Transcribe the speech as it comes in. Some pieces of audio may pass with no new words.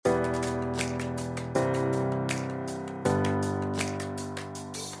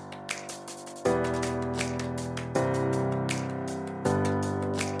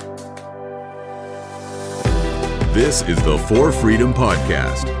This is the For Freedom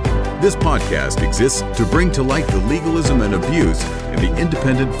Podcast. This podcast exists to bring to light the legalism and abuse in the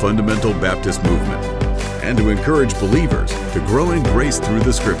independent fundamental Baptist movement, and to encourage believers to grow in grace through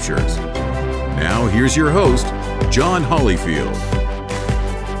the Scriptures. Now, here's your host, John Hollyfield.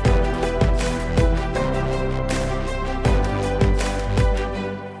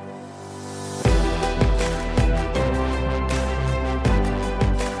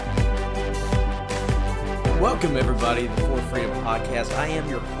 Welcome, everybody, to the For Freedom Podcast. I am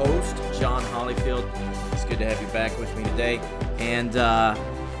your host, John Hollyfield. It's good to have you back with me today. And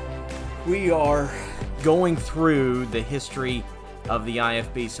we are going through the history of the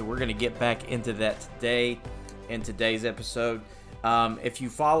IFB, so we're going to get back into that today in today's episode. If you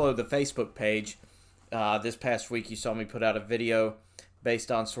follow the Facebook page, this past week you saw me put out a video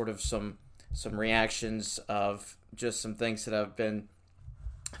based on sort of some reactions of just some things that I've been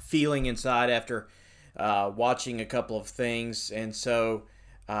feeling inside after watching a couple of things. And so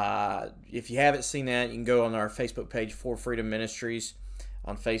if you haven't seen that, you can go on our Facebook page, For Freedom Ministries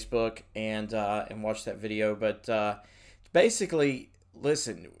on Facebook, and watch that video. But basically,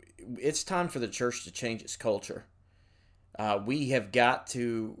 listen, it's time for the church to change its culture. We have got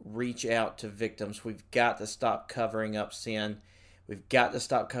to reach out to victims. We've got to stop covering up sin. We've got to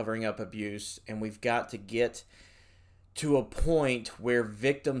stop covering up abuse. And we've got to get to a point where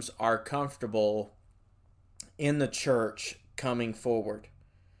victims are comfortable in the church coming forward.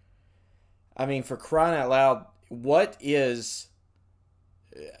 I mean, for crying out loud, if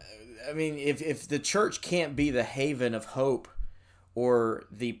the church can't be the haven of hope or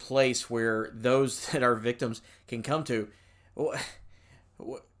the place where those that are victims can come to,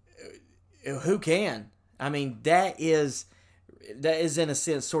 who can? I mean, that is in a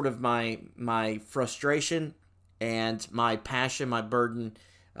sense sort of my frustration and my passion, my burden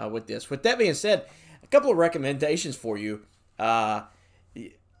with this. With that being said, a couple of recommendations for you. I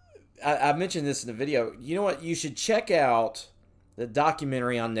mentioned this in the video. You know what? You should check out the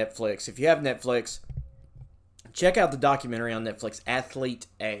documentary on Netflix. If you have Netflix, check out the documentary on Netflix, Athlete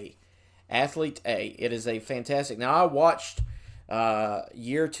A. Athlete A. It is a fantastic. Now, I watched a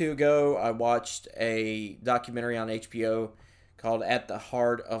year or two ago, I watched a documentary on HBO called At the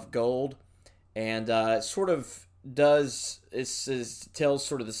Heart of Gold. And it sort of tells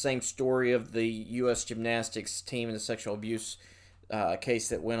sort of the same story of the U.S. gymnastics team and the sexual abuse case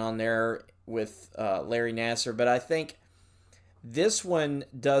that went on there with Larry Nassar. But I think this one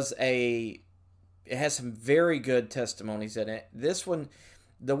it has some very good testimonies in it. This one,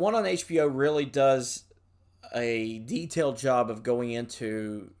 the one on HBO, really does a detailed job of going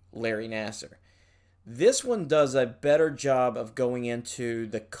into Larry Nassar. This one does a better job of going into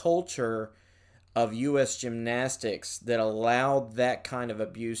the culture of U.S. gymnastics that allowed that kind of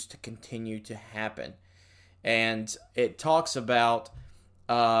abuse to continue to happen. And it talks about,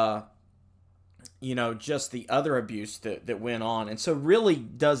 just the other abuse that went on. And so really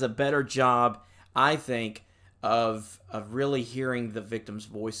does a better job, I think, of really hearing the victims'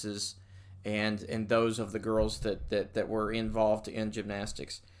 voices and those of the girls that were involved in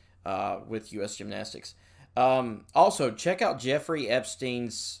gymnastics with U.S. gymnastics. Also, check out Jeffrey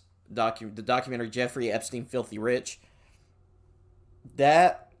Epstein's the documentary Jeffrey Epstein, Filthy Rich.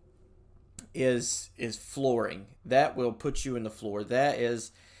 That is flooring. That will put you in the floor. That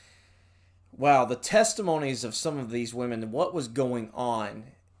is, wow, the testimonies of some of these women, what was going on,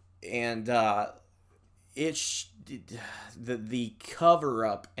 and the cover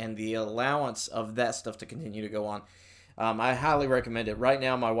up and the allowance of that stuff to continue to go on. I highly recommend it. Right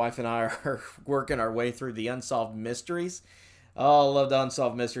now, my wife and I are working our way through the Unsolved Mysteries. Oh, I love the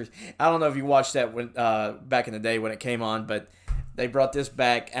Unsolved Mysteries. I don't know if you watched that when back in the day when it came on, but they brought this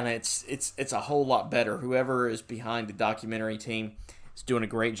back, and it's a whole lot better. Whoever is behind the documentary team is doing a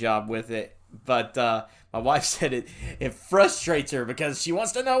great job with it. But my wife said it frustrates her because she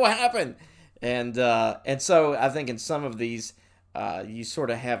wants to know what happened, and so I think in some of these you sort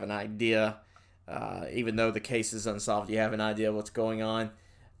of have an idea, even though the case is unsolved, you have an idea what's going on.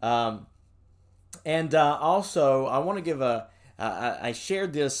 Also, I want to give I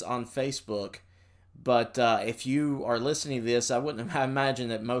shared this on Facebook, but if you are listening to this, I imagine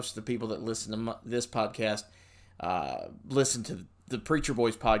that most of the people that listen to this podcast listen to the Preacher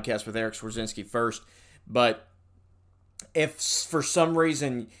Boys podcast with Eric Swarzinski first. But if for some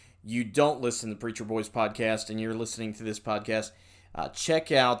reason you don't listen to the Preacher Boys podcast and you're listening to this podcast,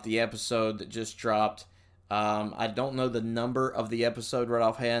 check out the episode that just dropped. I don't know the number of the episode right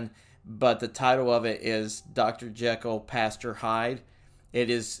offhand, but the title of it is Dr. Jekyll, Pastor Hyde. It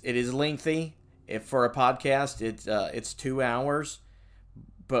is lengthy. For a podcast, it's 2 hours.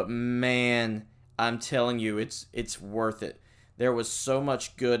 But man, I'm telling you, it's worth it. There was so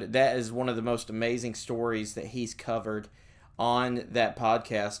much good. That is one of the most amazing stories that he's covered on that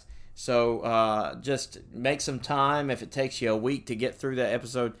podcast. So just make some time. If it takes you a week to get through that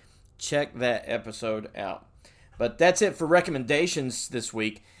episode, check that episode out. But that's it for recommendations this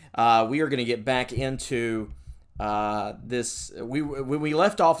week. We are going to get back into this. When we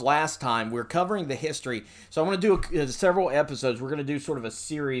left off last time, we're covering the history. So I want to do several episodes. We're going to do sort of a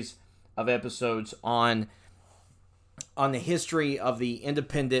series of episodes on the history of the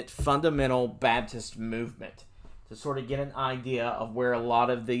independent fundamental Baptist movement, to sort of get an idea of where a lot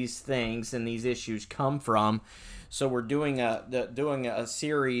of these things and these issues come from. So we're doing a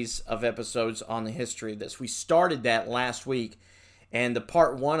series of episodes on the history of this. We started that last week, and the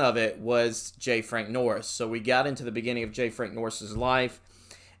part one of it was J. Frank Norris. So we got into the beginning of J. Frank Norris's life,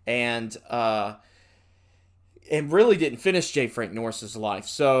 and really didn't finish J. Frank Norris's life.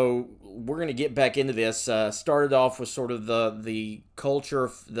 So we're going to get back into this. Started off with sort of the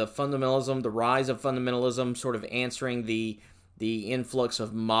culture, the fundamentalism, the rise of fundamentalism, sort of answering the influx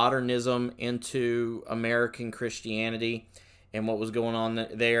of modernism into American Christianity and what was going on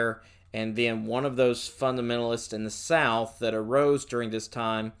there. And then one of those fundamentalists in the South that arose during this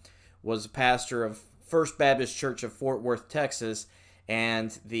time was a pastor of First Baptist Church of Fort Worth, Texas,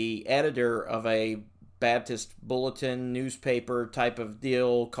 and the editor of a Baptist bulletin newspaper type of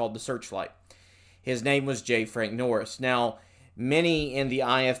deal called the Searchlight. His name was J. Frank Norris. Now, many in the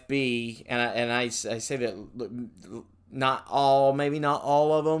IFB, and I say that not all, maybe not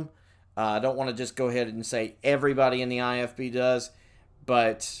all of them. I don't want to just go ahead and say everybody in the IFB does,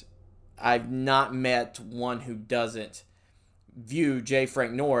 but I've not met one who doesn't view J.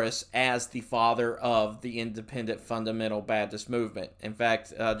 Frank Norris as the father of the independent fundamental Baptist movement. In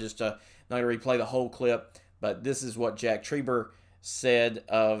fact, not going to replay the whole clip, but this is what Jack Trieber said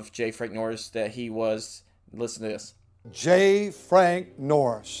of J. Frank Norris, that he was, listen to this. J. Frank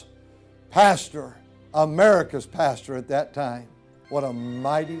Norris, pastor, America's pastor at that time. What a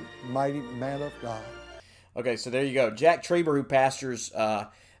mighty, mighty man of God. Okay, so there you go. Jack Trieber, who pastors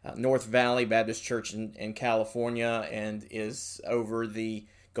North Valley Baptist Church in California and is over the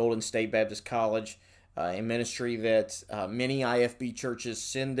Golden State Baptist College, a ministry that many IFB churches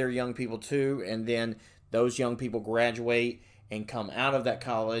send their young people to, and then those young people graduate and come out of that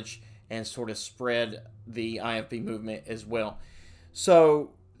college and sort of spread the IFB movement as well.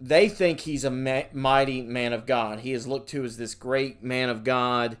 So they think he's a mighty man of God. He is looked to as this great man of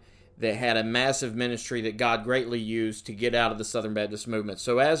God that had a massive ministry that God greatly used to get out of the Southern Baptist movement.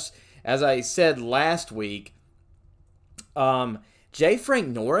 So as I said last week, J. Frank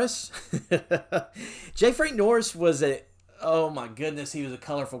Norris, J. Frank Norris was oh my goodness, he was a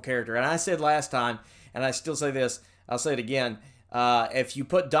colorful character. And I said last time, and I still say this, I'll say it again, if you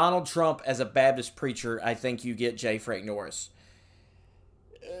put Donald Trump as a Baptist preacher, I think you get J. Frank Norris.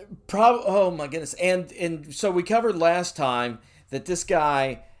 Oh my goodness. And so we covered last time that this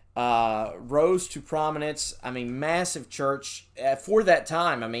guy rose to prominence. I mean, massive church for that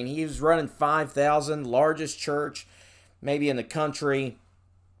time. I mean, he was running 5,000, largest church maybe in the country,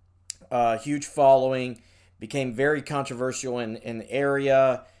 huge following, became very controversial in the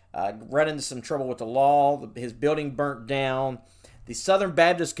area, ran into some trouble with the law. His building burnt down. The Southern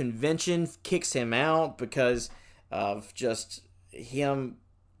Baptist Convention kicks him out because of just him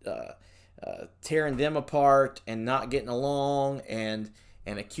tearing them apart and not getting along and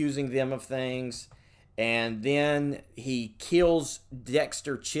accusing them of things. And then he kills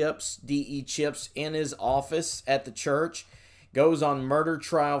Dexter Chips, D.E. Chips, in his office at the church. Goes on murder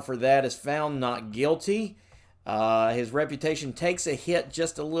trial for that, is found not guilty. His reputation takes a hit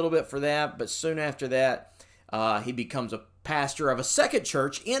just a little bit for that, but soon after that, he becomes a pastor of a second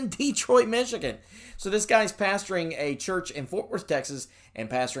church in Detroit, Michigan. So this guy's pastoring a church in Fort Worth, Texas, and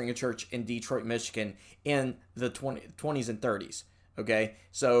pastoring a church in Detroit, Michigan in the 20s and 30s. Okay,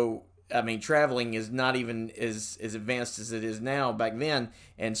 so I mean, traveling is not even as advanced as it is now back then,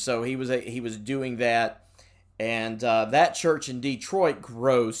 and so he was doing that, and that church in Detroit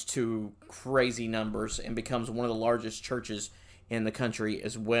grows to crazy numbers and becomes one of the largest churches in the country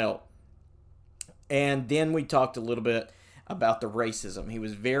as well. And then we talked a little bit about the racism. He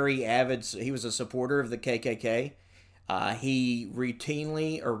was very avid. He was a supporter of the KKK. He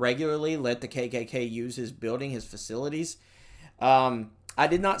routinely or regularly let the KKK use his building, his facilities. I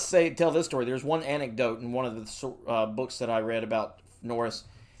did not tell this story. There's one anecdote in one of the books that I read about Norris.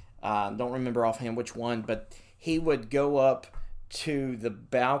 Don't remember offhand which one, but he would go up to the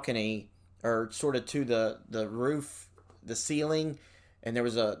balcony or sort of to the roof, the ceiling, and there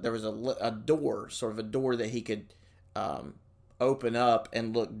was a door, sort of a door that he could open up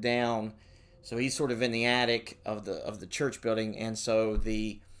and look down So he's sort of in the attic of the church building, and so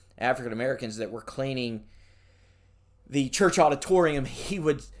the African Americans that were cleaning the church auditorium, he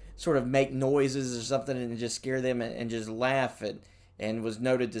would sort of make noises or something and just scare them and just laugh, and was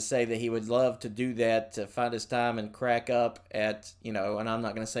noted to say that he would love to do that, to find his time and crack up at, and I'm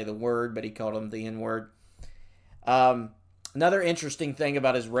not going to say the word, but he called him the N-word. Another interesting thing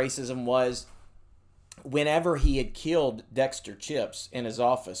about his racism was whenever he had killed Dexter Chips in his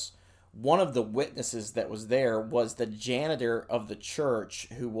office, one of the witnesses that was there was the janitor of the church,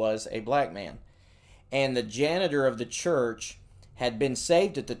 who was a black man. And the janitor of the church had been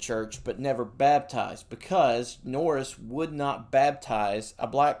saved at the church but never baptized because Norris would not baptize a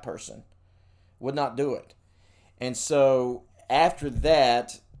black person, would not do it. And so after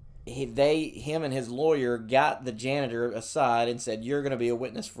that, him and his lawyer got the janitor aside and said, "You're going to be a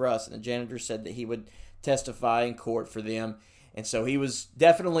witness for us." And the janitor said that he would testify in court for them. And so he was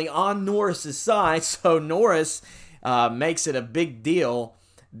definitely on Norris's side. So Norris makes it a big deal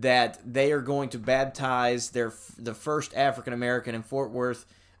that they are going to baptize the first African American in Fort Worth,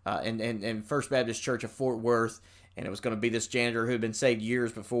 and First Baptist Church of Fort Worth, and it was going to be this janitor who had been saved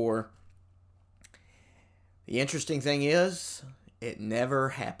years before. The interesting thing is, it never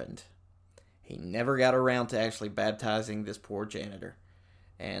happened. He never got around to actually baptizing this poor janitor,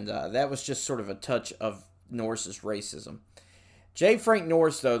 and that was just sort of a touch of Norris's racism. J. Frank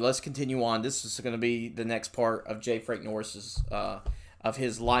Norris, though, let's continue on. This is going to be the next part of J. Frank Norris's of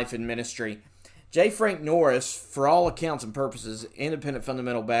his life and ministry. J. Frank Norris, for all accounts and purposes, independent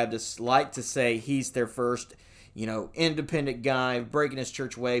fundamental Baptists like to say he's their first, independent guy breaking his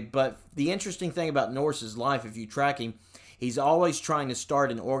church way. But the interesting thing about Norris's life, if you track him, he's always trying to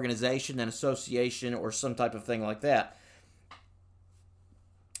start an organization, an association, or some type of thing like that.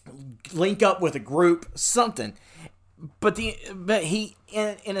 Link up with a group, something. But he,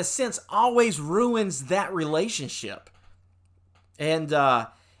 in a sense, always ruins that relationship. And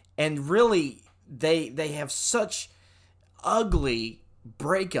really, they have such ugly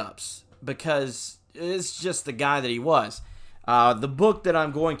breakups because it's just the guy that he was. The book that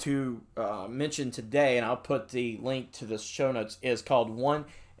I'm going to mention today, and I'll put the link to the show notes, is called One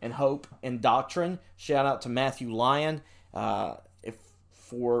in Hope and Doctrine. Shout out to Matthew Lyon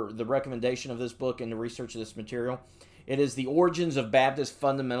for the recommendation of this book and the research of this material. It is The Origins of Baptist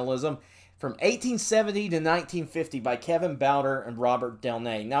Fundamentalism from 1870 to 1950 by Kevin Bowder and Robert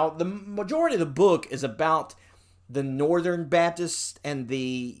Delnay. Now, the majority of the book is about the Northern Baptists and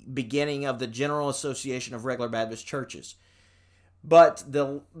the beginning of the General Association of Regular Baptist Churches. But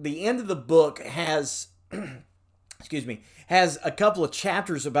the end of the book has has a couple of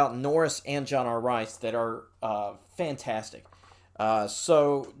chapters about Norris and John R. Rice that are fantastic.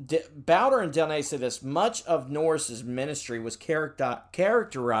 So Bowder and Delnay say this: much of Norris's ministry was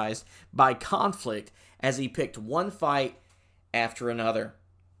characterized by conflict as he picked one fight after another.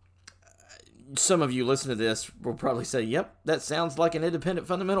 Some of you listen to this will probably say, "Yep, that sounds like an independent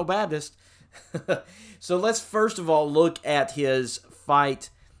fundamental Baptist." So let's first of all look at his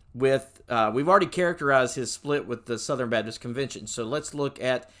fight with, we've already characterized his split with the Southern Baptist Convention. So let's look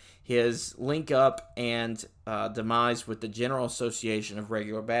at his link up and demise with the General Association of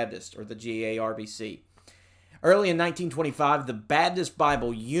Regular Baptists, or the GARBC. Early in 1925, the Baptist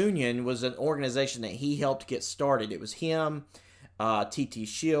Bible Union was an organization that he helped get started. It was him, T.T.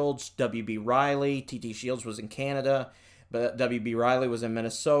 Shields, W.B. Riley. T.T. Shields was in Canada, but W.B. Riley was in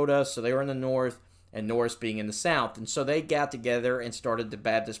Minnesota, so they were in the north, and Norris being in the south. And so they got together and started the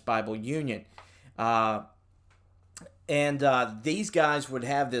Baptist Bible Union. These guys would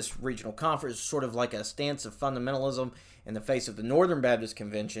have this regional conference, sort of like a stance of fundamentalism in the face of the Northern Baptist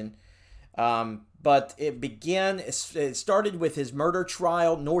Convention. But it started with his murder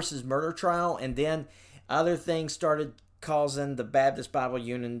trial, Norris's murder trial, and then other things started causing the Baptist Bible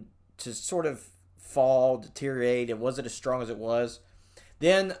Union to sort of fall, deteriorate. It wasn't as strong as it was.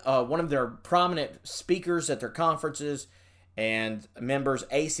 Then one of their prominent speakers at their conferences and members,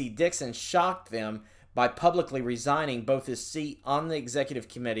 A.C. Dixon, shocked them by publicly resigning both his seat on the executive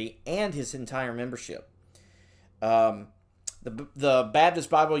committee and his entire membership. The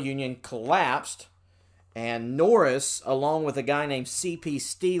Baptist Bible Union collapsed, and Norris, along with a guy named C.P.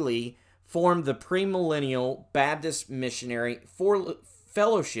 Steele, formed the Premillennial Baptist Missionary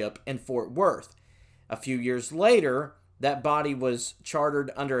Fellowship in Fort Worth. A few years later, that body was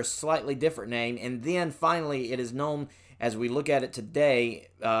chartered under a slightly different name, and then finally it is known as we look at it today,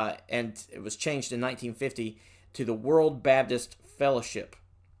 and it was changed in 1950 to the World Baptist Fellowship.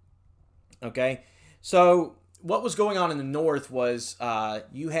 Okay, so what was going on in the North was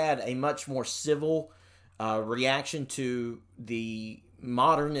you had a much more civil reaction to the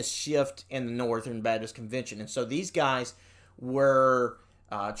modernist shift in the Northern Baptist Convention. And so these guys were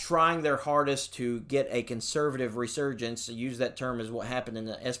trying their hardest to get a conservative resurgence. To use that term is what happened in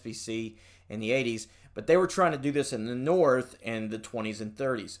the SBC in the 80s. But they were trying to do this in the North in the 20s and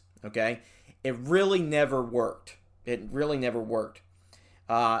 30s. Okay? It really never worked. It really never worked.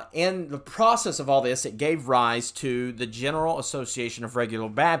 In the process of all this, it gave rise to the General Association of Regular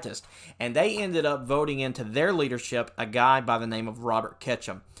Baptists, and they ended up voting into their leadership a guy by the name of Robert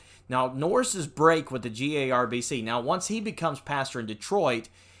Ketchum. Now, Norris's break with the GARBC, now once he becomes pastor in Detroit,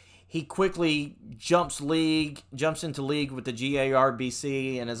 he quickly jumps into league with the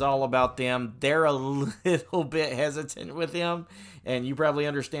GARBC and is all about them. They're a little bit hesitant with him, and you probably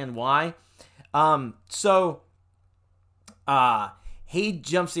understand why. He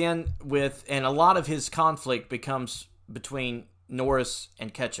jumps in with, and a lot of his conflict becomes between Norris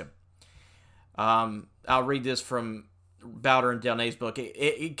and Ketchum. I'll read this from Bowder and Delnay's book.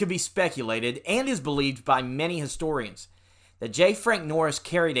 It could be speculated and is believed by many historians that J. Frank Norris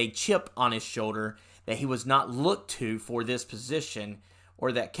carried a chip on his shoulder, that he was not looked to for this position,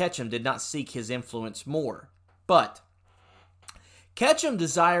 or that Ketchum did not seek his influence more. But Ketchum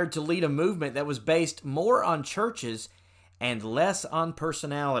desired to lead a movement that was based more on churches and less on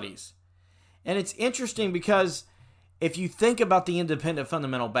personalities. And it's interesting because if you think about the independent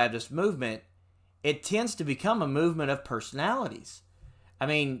fundamental Baptist movement, it tends to become a movement of personalities. I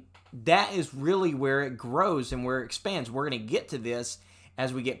mean, that is really where it grows and where it expands. We're going to get to this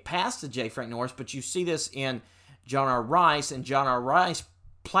as we get past the J. Frank Norris, but you see this in John R. Rice, and John R. Rice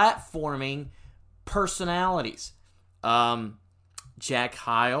platforming personalities. Jack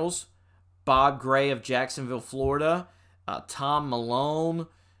Hyles, Bob Gray of Jacksonville, Florida, Tom Malone,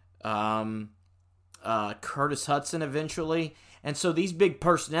 Curtis Hudson eventually. And so these big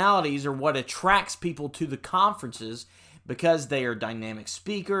personalities are what attracts people to the conferences because they are dynamic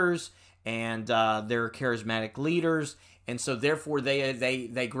speakers and they're charismatic leaders. And so therefore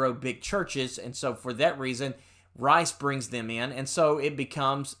they grow big churches. And so for that reason, Rice brings them in. And so it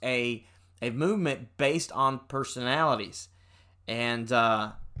becomes a movement based on personalities and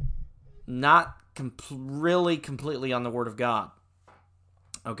not really completely on the Word of God.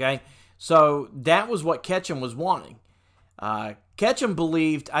 Okay? So that was what Ketchum was wanting. I think Ketchum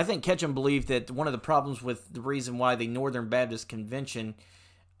believed that one of the problems with the reason why the Northern Baptist Convention,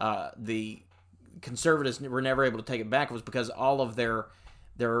 the conservatives were never able to take it back, was because all of their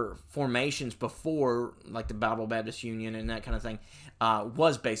formations before, like the Bible Baptist Union and that kind of thing,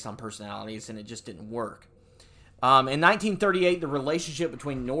 was based on personalities, and it just didn't work. In 1938, the relationship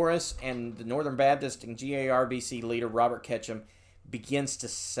between Norris and the Northern Baptist and GARBC leader Robert Ketchum begins to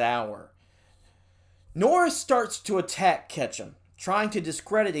sour. Norris starts to attack Ketchum, trying to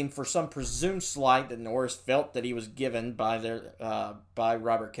discredit him for some presumed slight that Norris felt that he was given by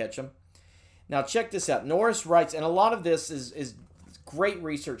Robert Ketchum. Now check this out. Norris writes, and a lot of this is great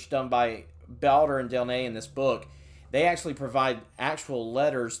research done by Bowder and Delnay in this book. They actually provide actual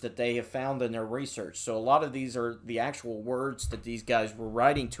letters that they have found in their research. So a lot of these are the actual words that these guys were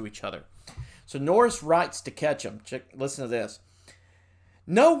writing to each other. So Norris writes to Ketchum. Listen to this.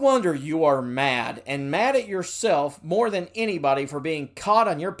 No wonder you are mad, and mad at yourself more than anybody for being caught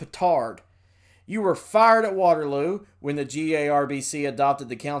on your petard. You were fired at Waterloo when the GARBC adopted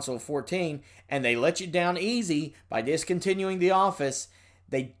the Council of 14, and they let you down easy by discontinuing the office.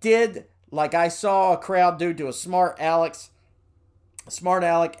 They did like I saw a crowd do to a smart aleck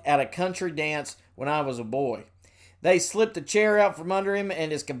at a country dance when I was a boy. They slipped a chair out from under him,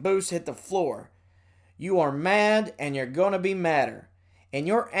 and his caboose hit the floor. You are mad, and you're going to be madder. In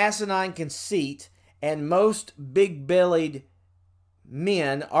your asinine conceit, and most big-bellied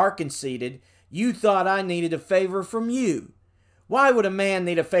men are conceited, you thought I needed a favor from you. Why would a man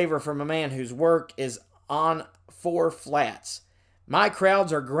need a favor from a man whose work is on four flats? My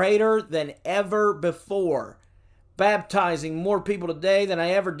crowds are greater than ever before, baptizing more people today than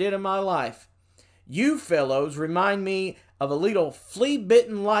I ever did in my life. You fellows remind me of a little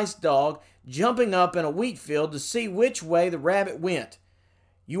flea-bitten lice dog jumping up in a wheat field to see which way the rabbit went.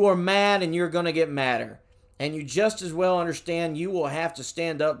 You are mad, and you're going to get madder. And you just as well understand you will have to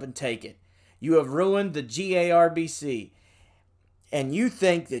stand up and take it. You have ruined the GARBC. And you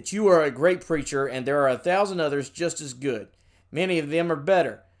think that you are a great preacher, and there are 1,000 others just as good. Many of them are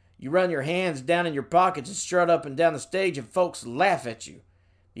better. You run your hands down in your pockets and strut up and down the stage, and folks laugh at you.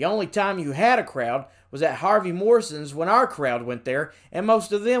 The only time you had a crowd was at Harvey Morrison's when our crowd went there, and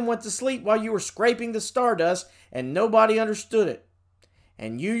most of them went to sleep while you were scraping the stardust, and nobody understood it.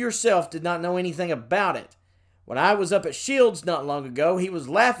 And you yourself did not know anything about it. When I was up at Shields not long ago, he was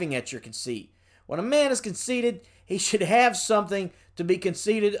laughing at your conceit. When a man is conceited, he should have something to be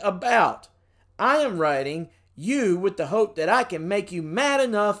conceited about. I am writing you with the hope that I can make you mad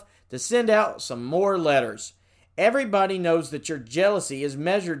enough to send out some more letters. Everybody knows that your jealousy is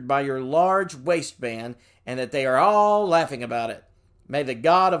measured by your large waistband and that they are all laughing about it. May the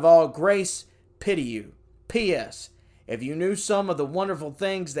God of all grace pity you. P.S. If you knew some of the wonderful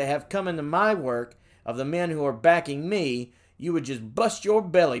things that have come into my work of the men who are backing me, you would just bust your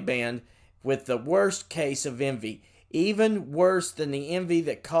belly band with the worst case of envy, even worse than the envy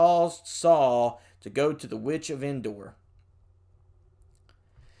that caused Saul to go to the witch of Endor.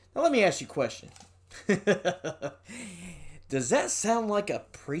 Now let me ask you a question. Does that sound like a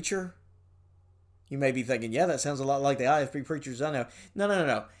preacher? You may be thinking, yeah, that sounds a lot like the IFB preachers I know.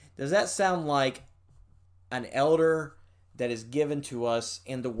 No. Does that sound like an elder that is given to us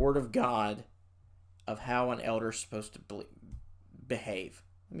in the Word of God of how an elder is supposed to behave?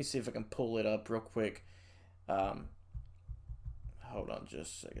 Let me see if I can pull it up real quick. Hold on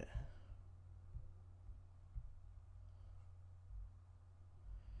just a second.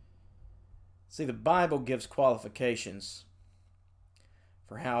 See, the Bible gives qualifications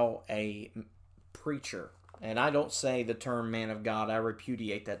for how a preacher, and I don't say the term man of God, I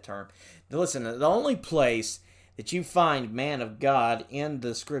repudiate that term. Now listen, the only place that you find man of God in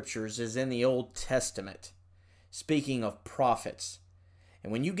the scriptures is in the Old Testament, speaking of prophets.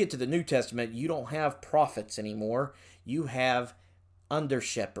 And when you get to the New Testament, you don't have prophets anymore. You have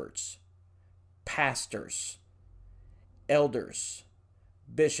under-shepherds, pastors, elders,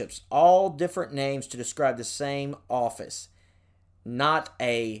 bishops, all different names to describe the same office. Not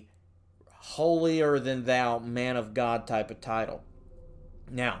a holier-than-thou man of God type of title.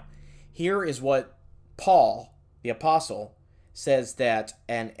 Now, here is what Paul, the apostle, says that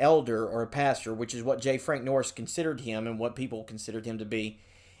an elder or a pastor, which is what J. Frank Norris considered him and what people considered him to be,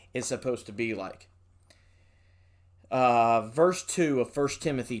 is supposed to be like. Verse 2 of 1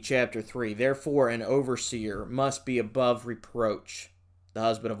 Timothy chapter 3, therefore an overseer must be above reproach, the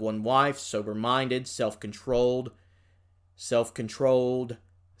husband of one wife, sober-minded, self-controlled,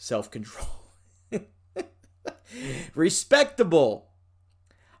 respectable,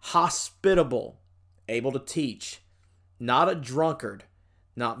 hospitable, able to teach, not a drunkard,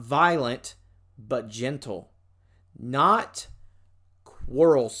 not violent, but gentle, not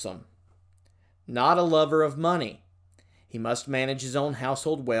quarrelsome, not a lover of money. He must manage his own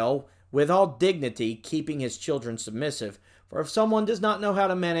household well, with all dignity, keeping his children submissive. For if someone does not know how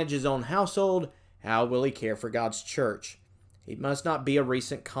to manage his own household, how will he care for God's church? He must not be a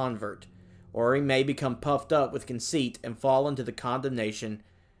recent convert, or he may become puffed up with conceit and fall into the condemnation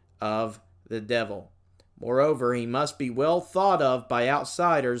of the devil. Moreover, he must be well thought of by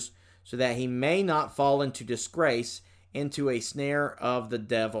outsiders, so that he may not fall into disgrace, into a snare of the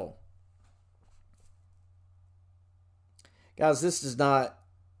devil. Guys, this is not...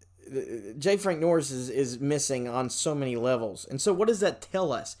 J. Frank Norris is missing on so many levels. And so what does that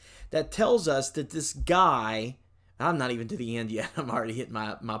tell us? That tells us that this guy... I'm not even to the end yet. I'm already hitting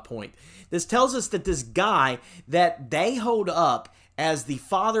my point. This tells us that this guy that they hold up as the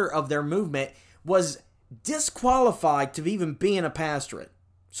father of their movement was disqualified to even be in a pastorate.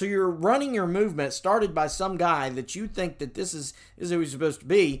 So you're running your movement started by some guy that you think that this is who he's supposed to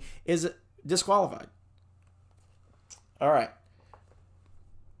be, is disqualified. All right.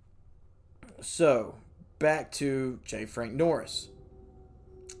 So, back to J. Frank Norris.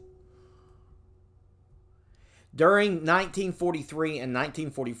 During 1943 and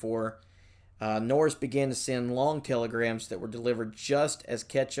 1944, Norris began to send long telegrams that were delivered just as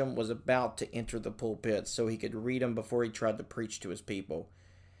Ketchum was about to enter the pulpit so he could read them before he tried to preach to his people.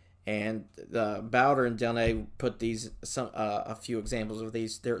 And Bowder and Delnay put a few examples of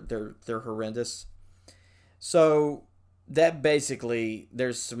these. They're horrendous. So that basically,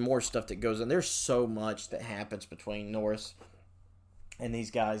 there's some more stuff that goes on. There's so much that happens between Norris and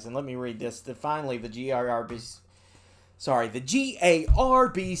these guys. And let me read this. Finally, the GARBC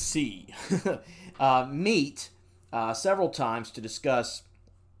meet several times to discuss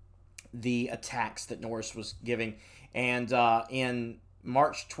the attacks that Norris was giving. And in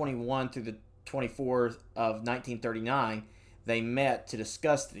March 21 through the 24th of 1939, they met to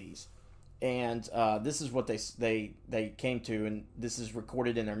discuss these. And this is what they came to, and this is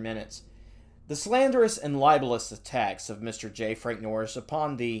recorded in their minutes. The slanderous and libelous attacks of Mr. J. Frank Norris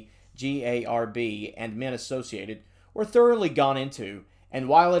upon the GARB and men associated were thoroughly gone into, and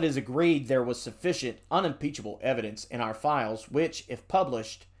while it is agreed there was sufficient unimpeachable evidence in our files which, if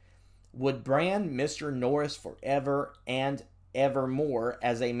published, would brand Mr. Norris forever and evermore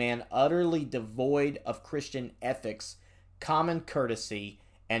as a man utterly devoid of Christian ethics, common courtesy,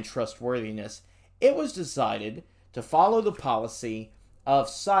 and trustworthiness, it was decided to follow the policy of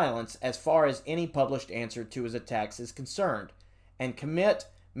silence as far as any published answer to his attacks is concerned, and commit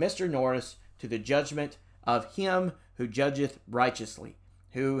Mr. Norris to the judgment of him who judgeth righteously,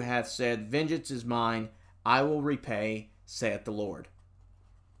 who hath said, Vengeance is mine, I will repay, saith the Lord.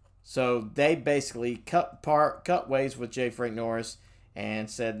 So they basically cut ways with J. Frank Norris and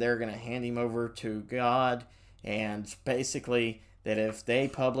said they're going to hand him over to God, and basically that if they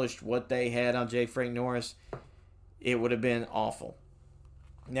published what they had on J. Frank Norris, it would have been awful.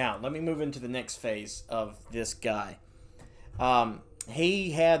 Now, let me move into the next phase of this guy.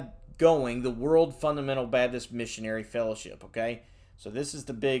 He had going the World Fundamental Baptist Missionary Fellowship, okay? So this is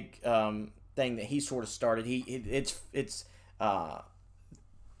the big thing that he sort of started.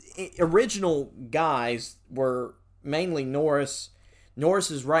 Original guys were mainly Norris's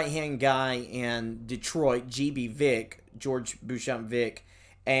right-hand guy in Detroit, G.B. Vick, George Beauchamp Vick,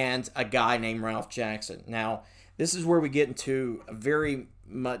 and a guy named Ralph Jackson. Now, this is where we get into a very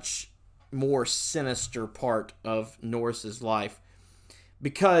much more sinister part of Norris's life,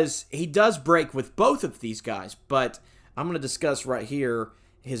 because he does break with both of these guys, but I'm going to discuss right here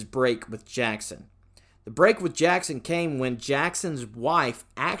his break with Jackson. The break with Jackson came when Jackson's wife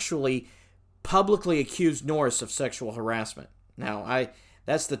actually publicly accused Norris of sexual harassment. Now,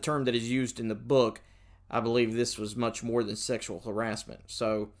 that's the term that is used in the book. I believe this was much more than sexual harassment.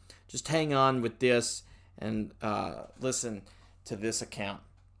 So just hang on with this and listen to this account.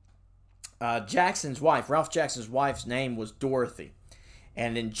 Ralph Jackson's wife's name was Dorothy.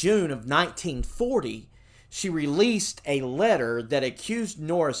 And in June of 1940, she released a letter that accused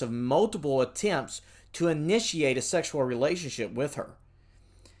Norris of multiple attempts to initiate a sexual relationship with her.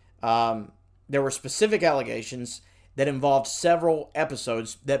 There were specific allegations that involved several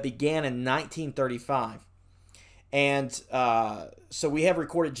episodes that began in 1935. And so we have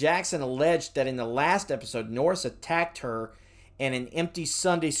recorded Jackson alleged that in the last episode, Norris attacked her in an empty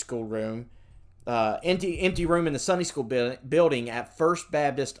Sunday school room, empty room in the Sunday school building at First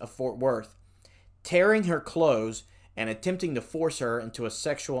Baptist of Fort Worth, tearing her clothes and attempting to force her into a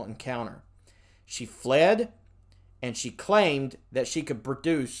sexual encounter. She fled, and she claimed that she could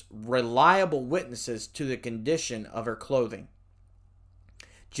produce reliable witnesses to the condition of her clothing,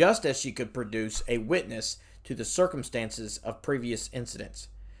 just as she could produce a witness to the circumstances of previous incidents.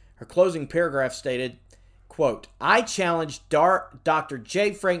 Her closing paragraph stated, quote, I challenged Dr.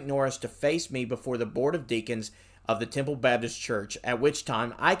 J. Frank Norris to face me before the Board of Deacons of the Temple Baptist Church, at which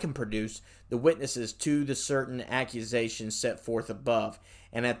time I can produce the witnesses to the certain accusations set forth above,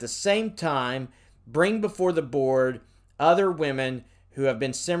 and at the same time bring before the board other women who have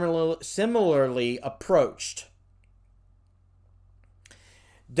been similarly approached.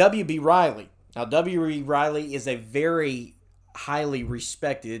 W.B. Riley. Now, W.B. Riley is a very highly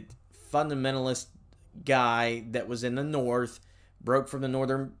respected fundamentalist guy that was in the North, broke from the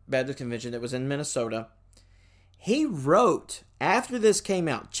Northern Baptist Convention that was in Minnesota. He wrote, after this came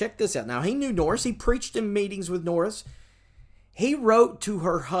out, check this out. Now, he knew Norris. He preached in meetings with Norris. He wrote to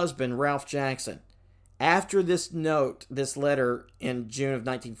her husband, Ralph Jackson, after this letter in June of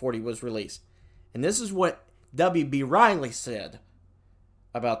 1940 was released. And this is what W.B. Riley said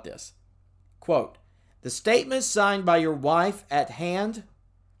about this. Quote, the statement signed by your wife at hand,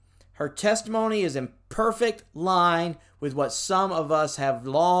 her testimony is in perfect line with what some of us have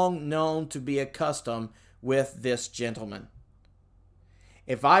long known to be accustomed with this gentleman.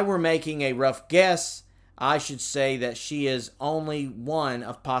 If I were making a rough guess, I should say that she is only one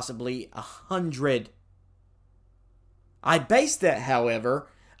of possibly 100. I base that, however,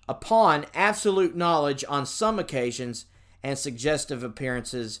 upon absolute knowledge on some occasions and suggestive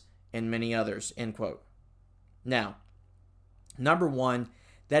appearances in many others, end quote. Now, number one,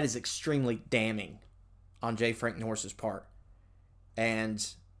 that is extremely damning on J. Frank Norris's part. And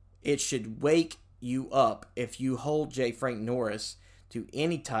it should wake you up if you hold J. Frank Norris to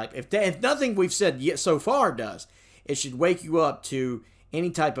any type, if nothing we've said yet so far does, it should wake you up to any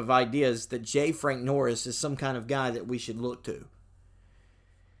type of ideas that J. Frank Norris is some kind of guy that we should look to.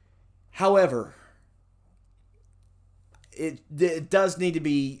 However, it does need to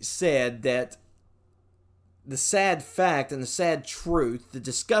be said that the sad fact and the sad truth, the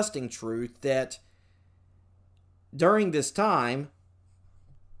disgusting truth, that during this time,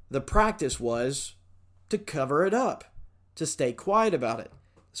 the practice was to cover it up, to stay quiet about it,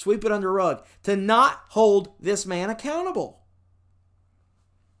 sweep it under the rug, to not hold this man accountable.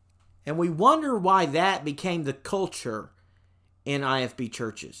 And we wonder why that became the culture in IFB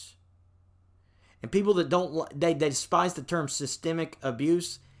churches. And people that they despise the term systemic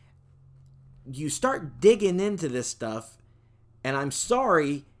abuse, you start digging into this stuff, and I'm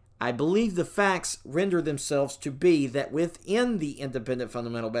sorry, I believe the facts render themselves to be that within the Independent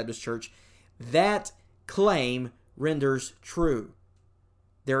Fundamental Baptist Church, that claim renders true.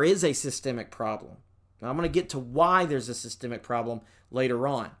 There is a systemic problem. Now, I'm going to get to why there's a systemic problem later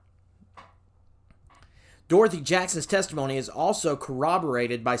on. Dorothy Jackson's testimony is also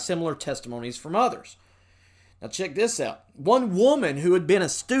corroborated by similar testimonies from others. Now check this out. One woman who had been a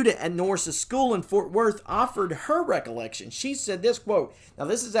student at Norris's school in Fort Worth offered her recollection. She said this, quote, now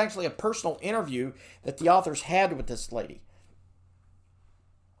this is actually a personal interview that the authors had with this lady.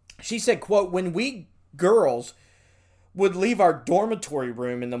 She said, quote, when we girls would leave our dormitory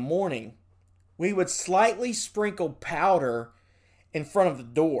room in the morning, we would slightly sprinkle powder in front of the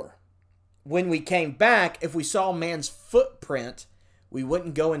door. When we came back, if we saw a man's footprint, we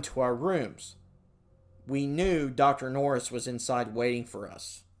wouldn't go into our rooms. We knew Dr. Norris was inside waiting for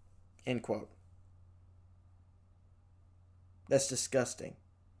us. End quote. That's disgusting.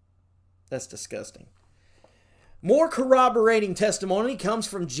 That's disgusting. More corroborating testimony comes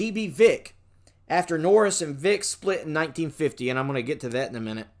from G.B. Vick after Norris and Vick split in 1950, and I'm going to get to that in a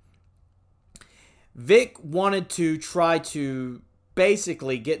minute. Vick wanted to try to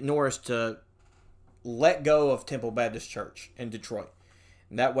basically get Norris to let go of Temple Baptist Church in Detroit.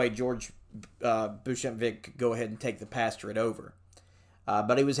 And that way George Beauchamp Vick could go ahead and take the pastorate over.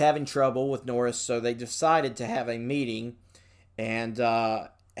 But he was having trouble with Norris, so they decided to have a meeting and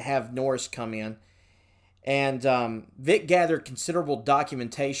have Norris come in. And Vick gathered considerable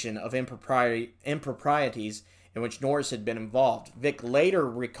documentation of improprieties in which Norris had been involved. Vick later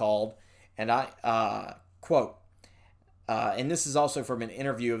recalled, and I quote, and this is also from an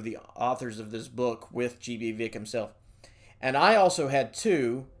interview of the authors of this book with G.B. Vick himself. And I also had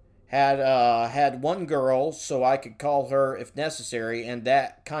one girl so I could call her if necessary, and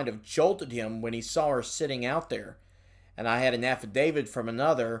that kind of jolted him when he saw her sitting out there. And I had an affidavit from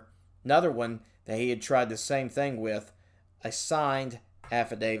another one that he had tried the same thing with, a signed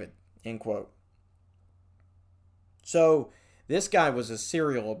affidavit, end quote. So this guy was a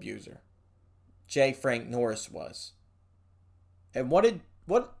serial abuser. J. Frank Norris was. And what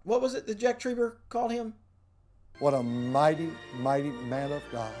was it that Jack Trieber called him? What a mighty, mighty man of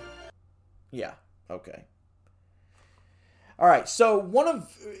God. Yeah, okay. All right, so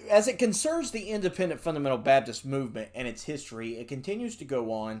as it concerns the Independent Fundamental Baptist movement and its history, it continues to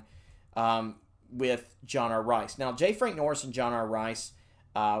go on with John R. Rice. Now, J. Frank Norris and John R. Rice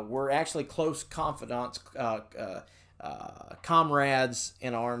were actually close confidants, comrades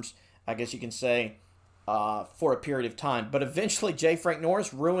in arms, I guess you can say, for a period of time. But eventually, J. Frank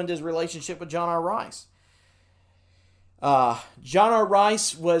Norris ruined his relationship with John R. Rice. John R.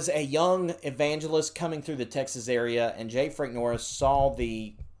 Rice was a young evangelist coming through the Texas area, and J. Frank Norris saw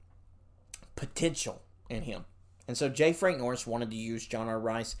the potential in him. And so J. Frank Norris wanted to use John R.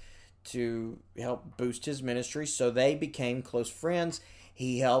 Rice to help boost his ministry, so they became close friends.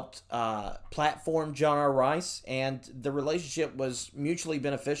 He helped platform John R. Rice, and the relationship was mutually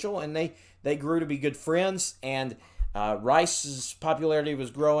beneficial, and they grew to be good friends, and Rice's popularity was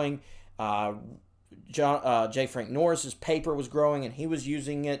growing. J. Frank Norris's paper was growing, and he was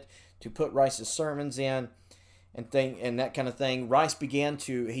using it to put Rice's sermons in and that kind of thing. Rice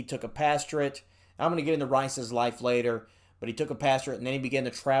he took a pastorate. I'm going to get into Rice's life later, but he took a pastorate, and then he began to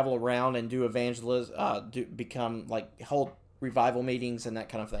travel around and do evangelism, hold revival meetings and that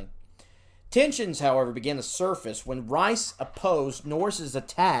kind of thing. Tensions, however, began to surface when Rice opposed Norris's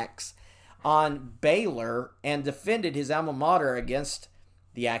attacks on Baylor and defended his alma mater against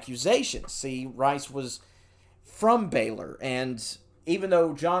the accusations. See, Rice was from Baylor, and even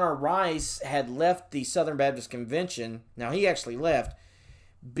though John R. Rice had left the Southern Baptist Convention, now he actually left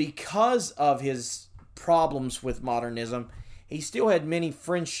because of his problems with modernism, he still had many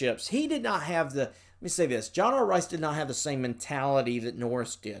friendships. He did not have let me say this, John R. Rice did not have the same mentality that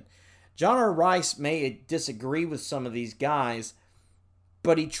Norris did. John R. Rice may disagree with some of these guys,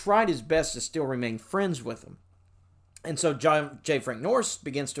 but he tried his best to still remain friends with them. And so J. Frank Norris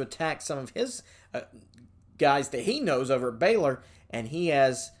begins to attack some of his guys that he knows over at Baylor, and he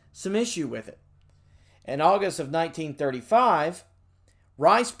has some issue with it. In August of 1935,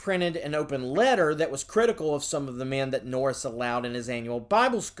 Rice printed an open letter that was critical of some of the men that Norris allowed in his annual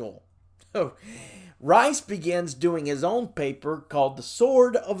Bible school. So Rice begins doing his own paper called The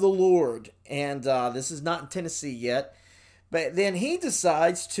Sword of the Lord, and this is not in Tennessee yet, but then he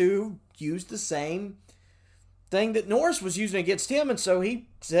decides to use the same thing that Norris was using against him, and so he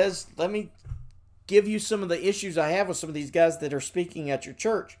says, let me give you some of the issues I have with some of these guys that are speaking at your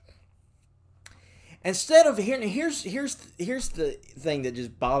church. Instead of, here's the thing that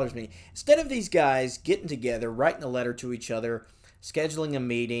just bothers me. Instead of these guys getting together, writing a letter to each other, scheduling a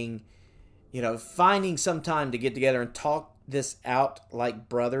meeting, finding some time to get together and talk this out like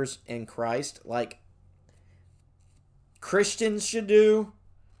brothers in Christ, like Christians should do.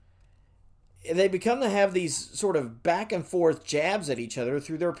 They become to have these sort of back and forth jabs at each other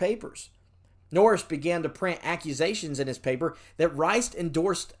through their papers. Norris began to print accusations in his paper that Rice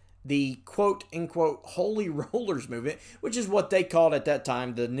endorsed the quote-unquote Holy Rollers movement, which is what they called at that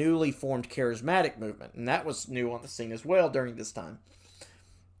time the newly formed charismatic movement. And that was new on the scene as well during this time.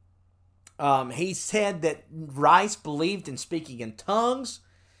 He said that Rice believed in speaking in tongues.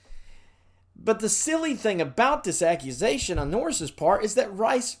 But the silly thing about this accusation on Norris's part is that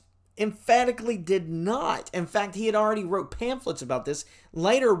Rice emphatically did not. In fact, he had already wrote pamphlets about this.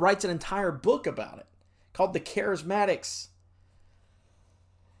 Later writes an entire book about it called The Charismatics.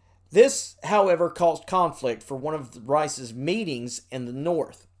 This, however, caused conflict for one of Rice's meetings in the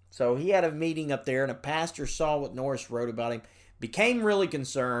North. So he had a meeting up there, and a pastor saw what Norris wrote about him, became really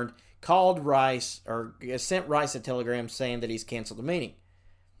concerned, called Rice, or sent Rice a telegram saying that he's canceled the meeting.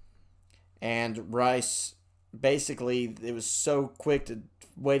 And Rice, basically, it was so quick to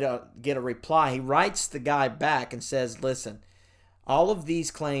wait to get a reply. He writes the guy back and says, listen, all of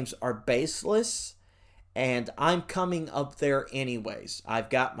these claims are baseless, and I'm coming up there anyways. I've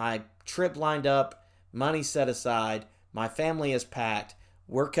got my trip lined up, money set aside, my family is packed,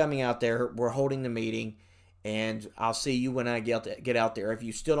 we're coming out there, we're holding the meeting, and I'll see you when I get out there. If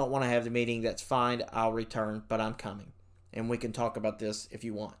you still don't want to have the meeting, that's fine, I'll return, but I'm coming. And we can talk about this if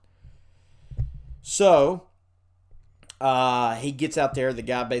you want. So, he gets out there, the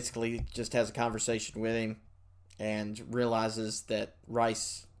guy basically just has a conversation with him and realizes that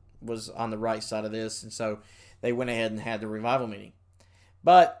Rice was on the right side of this, and so they went ahead and had the revival meeting.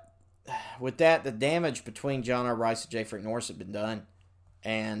 But with that, the damage between John R. Rice and J. Frank Norris had been done.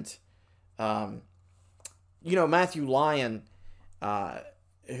 And, Matthew Lyon,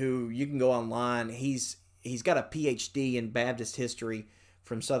 who you can go online, he's got a PhD in Baptist history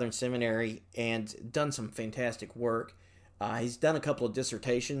from Southern Seminary and done some fantastic work. He's done a couple of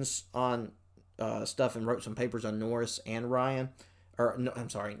dissertations on stuff and wrote some papers on Norris and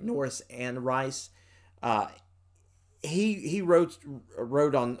Norris and Rice. He wrote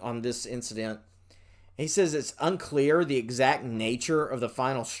on this incident. He says it's unclear the exact nature of the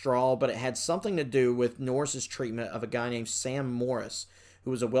final straw, but it had something to do with Norris's treatment of a guy named Sam Morris,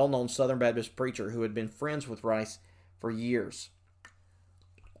 who was a well-known Southern Baptist preacher who had been friends with Rice for years.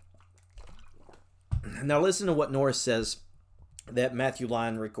 Now listen to what Norris says that Matthew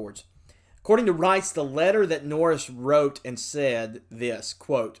Lyon records. According to Rice, the letter that Norris wrote and said this,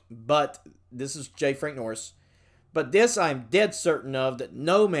 quote, but, this is J. Frank Norris, but this I am dead certain of, that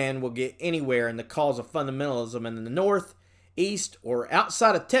no man will get anywhere in the cause of fundamentalism in the North, East, or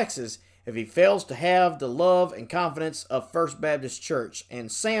outside of Texas if he fails to have the love and confidence of First Baptist Church.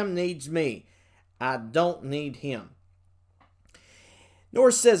 And Sam needs me. I don't need him.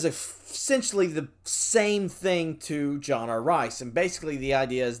 Norris says essentially the same thing to John R. Rice. And basically the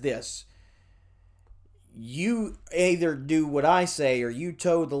idea is this. You either do what I say or you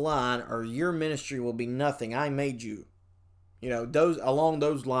toe the line or your ministry will be nothing. I made you. Those along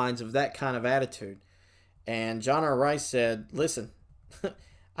those lines of that kind of attitude. And John R. Rice said, listen,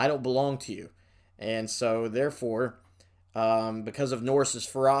 I don't belong to you. And so therefore, because of Norris's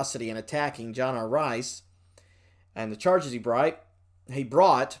ferocity in attacking John R. Rice and the charges he brought,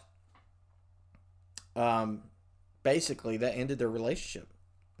 basically that ended their relationship.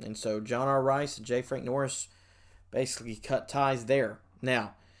 And so John R. Rice and J. Frank Norris basically cut ties there.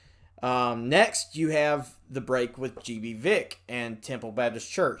 Now, next you have the break with G.B. Vick and Temple Baptist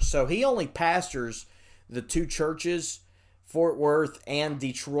Church. So he only pastors the two churches, Fort Worth and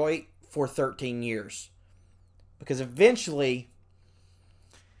Detroit, for 13 years. Because eventually,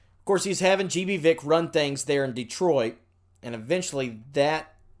 of course, he's having G.B. Vick run things there in Detroit, and eventually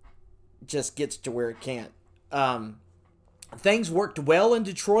that just gets to where it can't. Things worked well in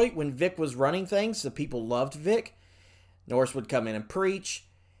Detroit when Vick was running things. The people loved Vick. Norris would come in and preach.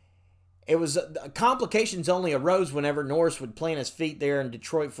 It was complications only arose whenever Norris would plant his feet there in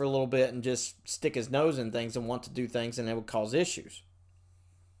Detroit for a little bit and just stick his nose in things and want to do things, and it would cause issues.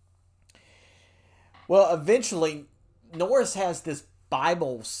 Well, eventually, Norris has this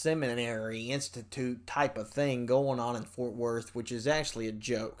Bible Seminary Institute type of thing going on in Fort Worth, which is actually a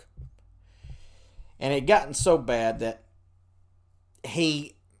joke. And it had gotten so bad that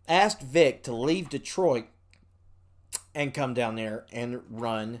he asked Vick to leave Detroit and come down there and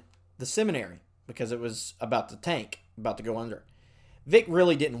run the seminary because it was about to tank, about to go under. Vick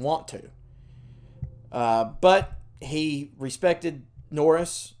really didn't want to. But he respected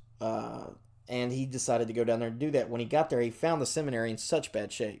Norris and he decided to go down there and do that. When he got there, he found the seminary in such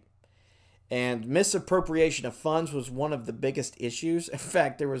bad shape. And misappropriation of funds was one of the biggest issues. In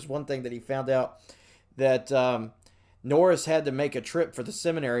fact, there was one thing that he found out that Norris had to make a trip for the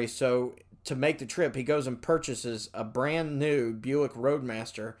seminary. So to make the trip, he goes and purchases a brand new Buick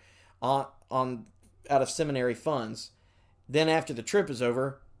Roadmaster out of seminary funds. Then after the trip is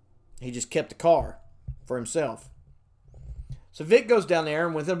over, he just kept the car for himself. So Vic goes down there,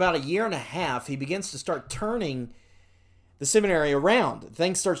 and within about a year and a half, he begins to start turning the seminary around.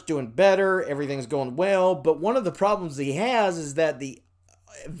 Things starts doing better, everything's going well, but one of the problems he has is that the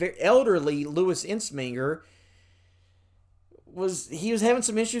elderly Louis Ensminger was having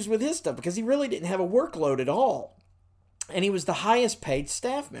some issues with his stuff because he really didn't have a workload at all. And he was the highest paid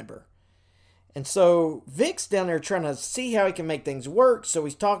staff member. And so Vic's down there trying to see how he can make things work, so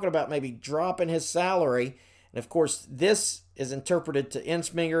he's talking about maybe dropping his salary. And of course, this is interpreted to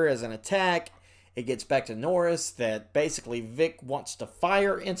Ensminger as an attack. It gets back to Norris that basically Vic wants to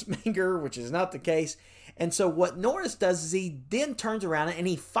fire Ensminger, which is not the case. And so what Norris does is he then turns around and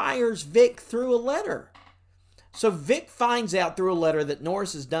he fires Vic through a letter. So Vic finds out through a letter that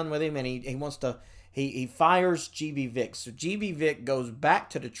Norris is done with him, and he fires G.B. Vick. So G.B. Vick goes back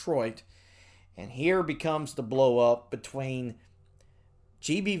to Detroit, and here becomes the blow up between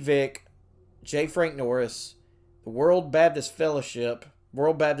G.B. Vick, J. Frank Norris, the World Baptist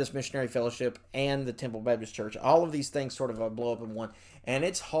Missionary Fellowship, and the Temple Baptist Church. All of these things sort of blow up in one. And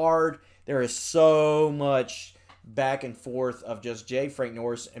it's hard. There is so much back and forth of just J. Frank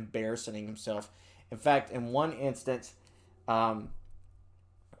Norris embarrassing himself. In fact, in one instance, let's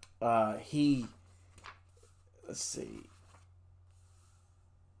see.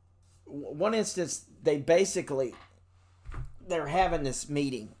 One instance, they're having this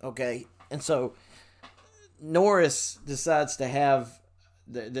meeting, okay? And so Norris decides to have,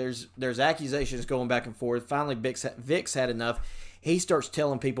 there's accusations going back and forth. Finally, Vic's had enough. He starts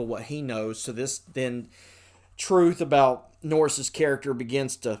telling people what he knows. So this then truth about Norris's character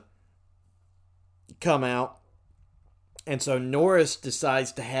begins to come out. And so Norris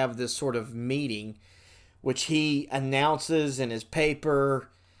decides to have this sort of meeting, which he announces in his paper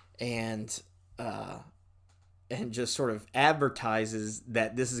and just sort of advertises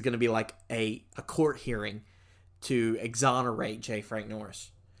that this is going to be like a court hearing to exonerate J. Frank Norris.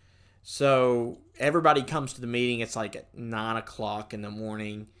 So everybody comes to the meeting. It's like at 9 o'clock in the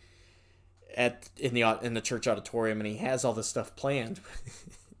morning in the church auditorium, and he has all this stuff planned.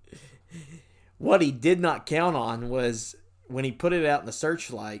 What he did not count on was when he put it out in the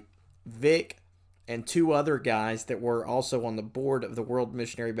Searchlight, Vic and two other guys that were also on the board of the World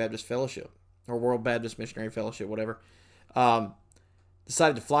Missionary Baptist Fellowship, or World Baptist Missionary Fellowship, whatever,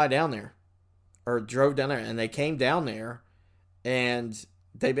 decided to fly down there, or drove down there, and they came down there, and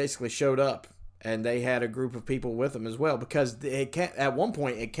they basically showed up, and they had a group of people with them as well, because at one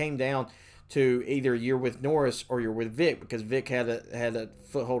point it came down to either you're with Norris or you're with Vic, because Vic had a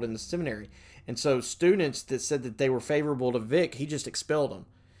foothold in the seminary. And so students that said that they were favorable to Vic, he just expelled them.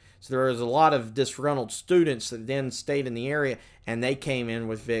 So there was a lot of disgruntled students that then stayed in the area, and they came in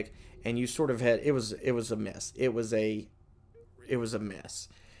with Vic, and you sort of had, it was a mess. It was a mess.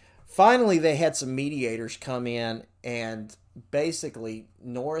 Finally, they had some mediators come in, and basically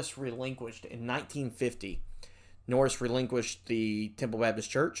Norris relinquished in 1950. Norris relinquished the Temple Baptist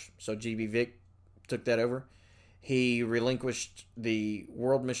Church, so G.B. Vick took that over. He relinquished the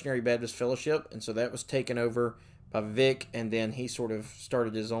World Missionary Baptist Fellowship, and so that was taken over by Vic, and then he sort of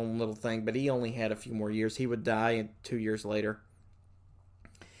started his own little thing, but he only had a few more years. He would die 2 years later.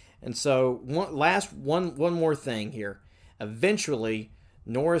 And so one more thing here. Eventually,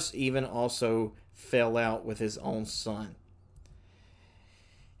 Norris even also fell out with his own son.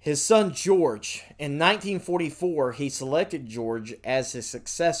 His son George, in 1944, he selected George as his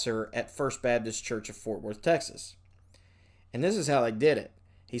successor at First Baptist Church of Fort Worth, Texas. And this is how they did it.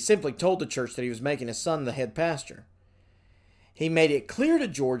 He simply told the church that he was making his son the head pastor. He made it clear to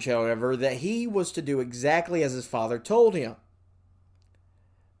George, however, that he was to do exactly as his father told him.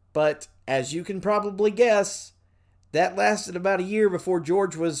 But, as you can probably guess, that lasted about a year before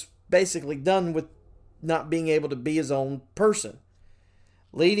George was basically done with not being able to be his own person.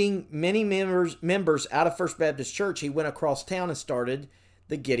 Leading many members out of First Baptist Church, he went across town and started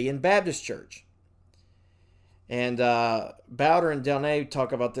the Gideon Baptist Church. And Bowder and Delnay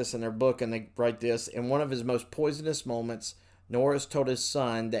talk about this in their book, and they write this: in one of his most poisonous moments, Norris told his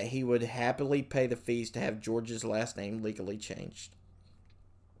son that he would happily pay the fees to have George's last name legally changed.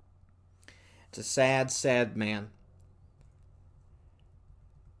 It's a sad, sad man.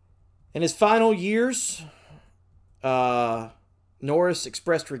 In his final years, Norris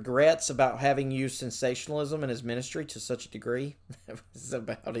expressed regrets about having used sensationalism in his ministry to such a degree. That was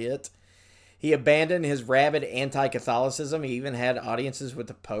about it. He abandoned his rabid anti-Catholicism. He even had audiences with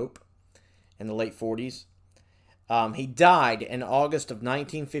the Pope in the late 40s. He died in August of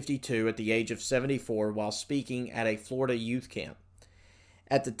 1952 at the age of 74 while speaking at a Florida youth camp.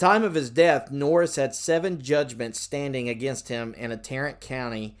 At the time of his death, Norris had 7 judgments standing against him in Tarrant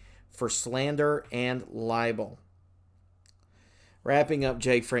County for slander and libel. Wrapping up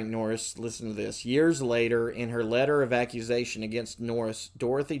J. Frank Norris, listen to this. Years later, in her letter of accusation against Norris,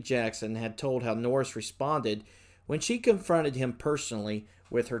 Dorothy Jackson had told how Norris responded when she confronted him personally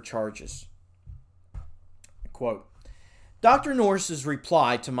with her charges. Quote, Dr. Norris's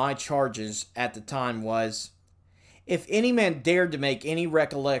reply to my charges at the time was, if any man dared to make any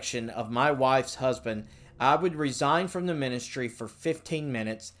recollection of my wife's husband, I would resign from the ministry for 15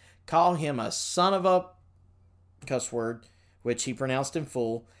 minutes, call him a son of a cuss word, which he pronounced in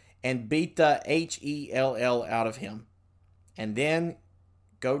full, and beat the Hell out of him, and then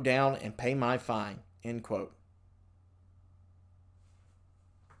go down and pay my fine, end quote.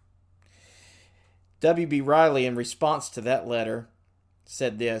 W.B. Riley, in response to that letter,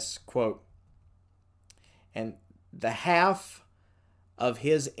 said this, quote, and the half of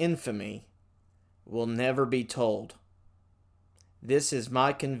his infamy will never be told. This is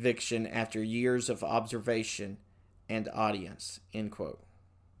my conviction after years of observation and audience, end quote.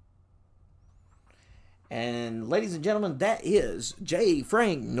 And ladies and gentlemen, that is J.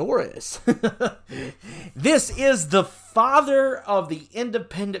 Frank Norris. This is the father of the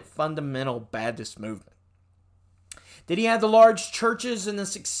independent fundamental Baptist movement. Did he have the large churches and the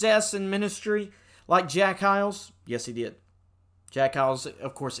success in ministry like Jack Hyles? Yes, he did. Jack Hyles,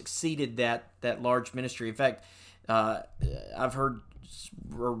 of course, exceeded that large ministry. In fact, I've heard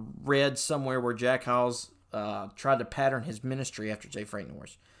or read somewhere where Jack Hyles tried to pattern his ministry after J. Frank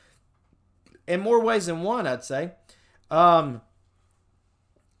Norris. In more ways than one, I'd say.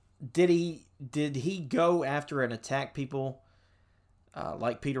 Did he go after and attack people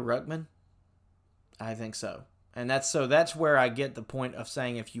like Peter Ruckman? I think so. And that's where I get the point of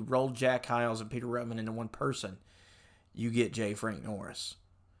saying if you roll Jack Hyles and Peter Ruckman into one person, you get J. Frank Norris.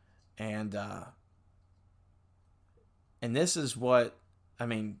 And this is what, I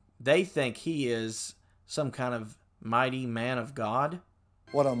mean, they think he is some kind of mighty man of God.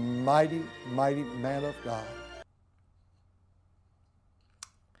 What a mighty, mighty man of God.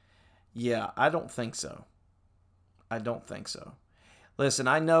 Yeah, I don't think so. I don't think so. Listen,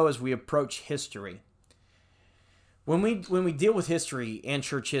 I know as we approach history, when we deal with history and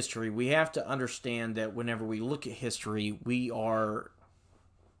church history, we have to understand that whenever we look at history, we are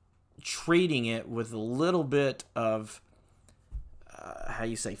treating it with a little bit of,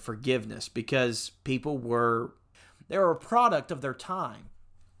 forgiveness, because people they were a product of their time.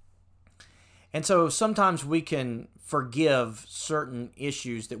 And so sometimes we can forgive certain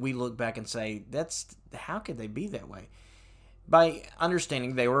issues that we look back and say, how could they be that way? By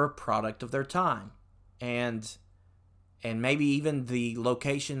understanding they were a product of their time. And maybe even the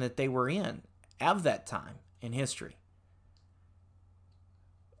location that they were in of that time in history.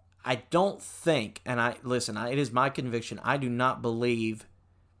 I don't think, and it is my conviction, I do not believe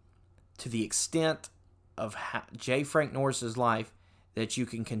to the extent of J. Frank Norris's life that you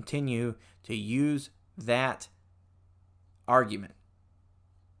can continue to use that argument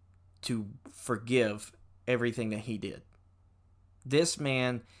to forgive everything that he did. This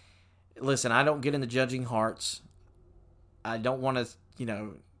man, listen, I don't get into judging hearts. I don't want to,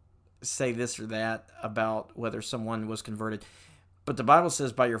 say this or that about whether someone was converted. But the Bible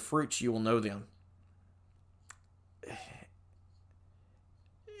says, by your fruits you will know them.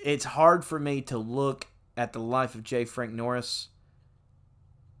 It's hard for me to look at the life of J. Frank Norris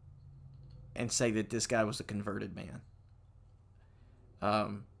and say that this guy was a converted man.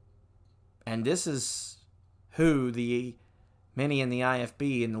 And this is who many in the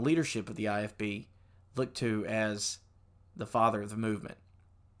IFB and the leadership of the IFB look to as the father of the movement.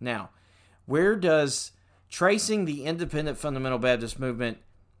 Now, where does tracing the independent fundamental Baptist movement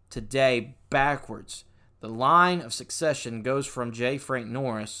today backwards, the line of succession goes from J. Frank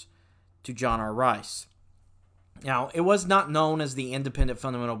Norris to John R. Rice. Now, it was not known as the independent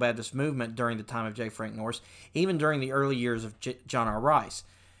fundamental Baptist movement during the time of J. Frank Norris, even during the early years of John R. Rice.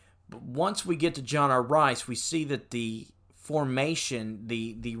 But once we get to John R. Rice, we see that the formation,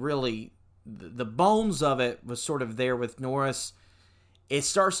 the bones of it was sort of there with Norris. It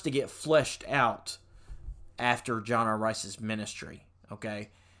starts to get fleshed out after John R. Rice's ministry, okay?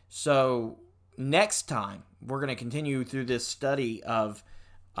 So next time, we're going to continue through this study of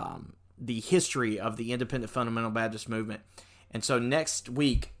the history of the independent fundamental Baptist movement. And so next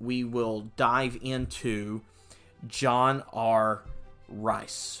week, we will dive into John R.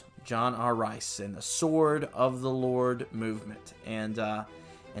 Rice. John R. Rice and the Sword of the Lord movement. And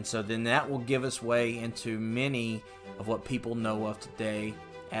so then that will give us way into many of what people know of today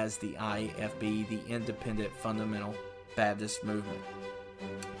as the IFB, the Independent Fundamental Baptist Movement.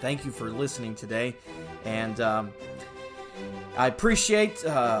 Thank you for listening today. And I appreciate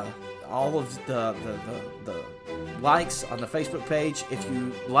all of the likes on the Facebook page. If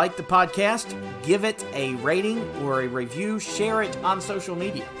you like the podcast, give it a rating or a review. Share it on social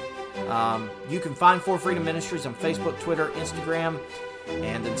media. You can find For Freedom Ministries on Facebook, Twitter, Instagram.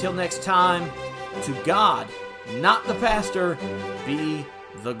 And until next time, to God, not the pastor, be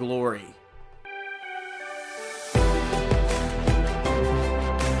the glory.